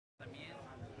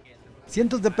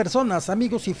Cientos de personas,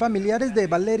 amigos y familiares de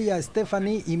Valeria,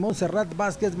 Stephanie y Monserrat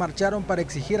Vázquez marcharon para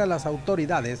exigir a las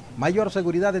autoridades mayor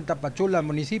seguridad en Tapachula,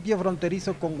 municipio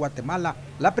fronterizo con Guatemala,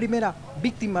 la primera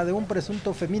víctima de un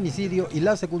presunto feminicidio y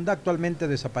la segunda actualmente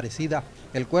desaparecida.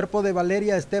 El cuerpo de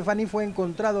Valeria Stephanie fue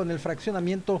encontrado en el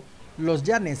fraccionamiento Los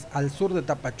Llanes, al sur de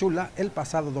Tapachula, el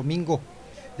pasado domingo.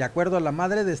 De acuerdo a la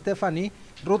madre de Stephanie,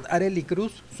 Ruth Areli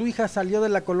Cruz, su hija salió de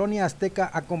la colonia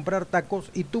azteca a comprar tacos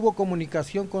y tuvo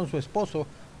comunicación con su esposo,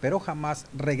 pero jamás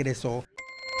regresó.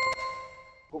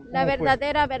 La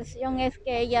verdadera versión es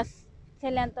que ellas se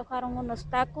le antojaron unos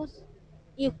tacos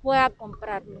y fue a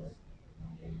comprarlos.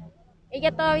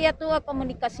 Ella todavía tuvo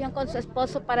comunicación con su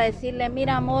esposo para decirle,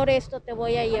 mira amor, esto te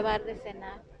voy a llevar de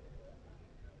cenar.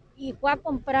 Y fue a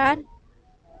comprar,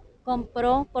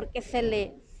 compró porque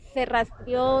se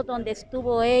rastreó donde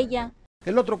estuvo ella.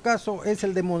 El otro caso es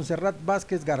el de Monserrat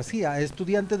Vázquez García,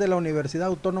 estudiante de la Universidad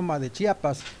Autónoma de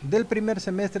Chiapas, del primer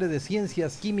semestre de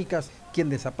Ciencias Químicas, quien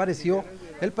desapareció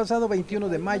el pasado 21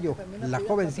 de mayo. La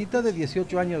jovencita de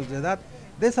 18 años de edad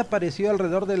desapareció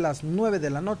alrededor de las 9 de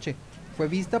la noche. Fue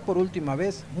vista por última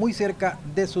vez muy cerca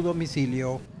de su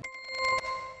domicilio.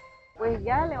 Pues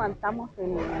ya levantamos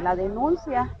la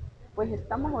denuncia, pues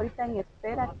estamos ahorita en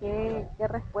espera qué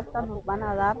respuestas nos van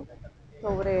a dar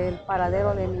sobre el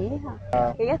paradero de mi hija.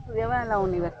 Ella estudiaba en la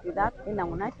universidad, en la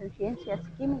UNAM, en Ciencias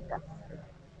Químicas.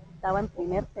 Estaba en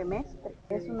primer semestre.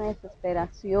 Es una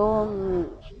desesperación,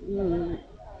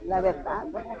 la verdad,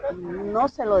 no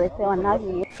se lo deseo a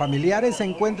nadie. Familiares se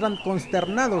encuentran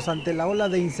consternados ante la ola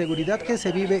de inseguridad que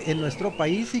se vive en nuestro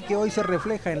país y que hoy se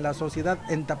refleja en la sociedad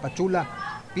en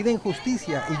Tapachula. Piden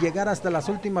justicia y llegar hasta las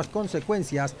últimas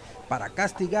consecuencias para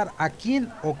castigar a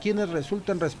quien o quienes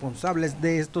resulten responsables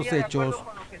de estos hechos.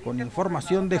 Con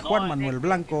información de Juan Manuel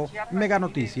Blanco, Mega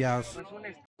Noticias.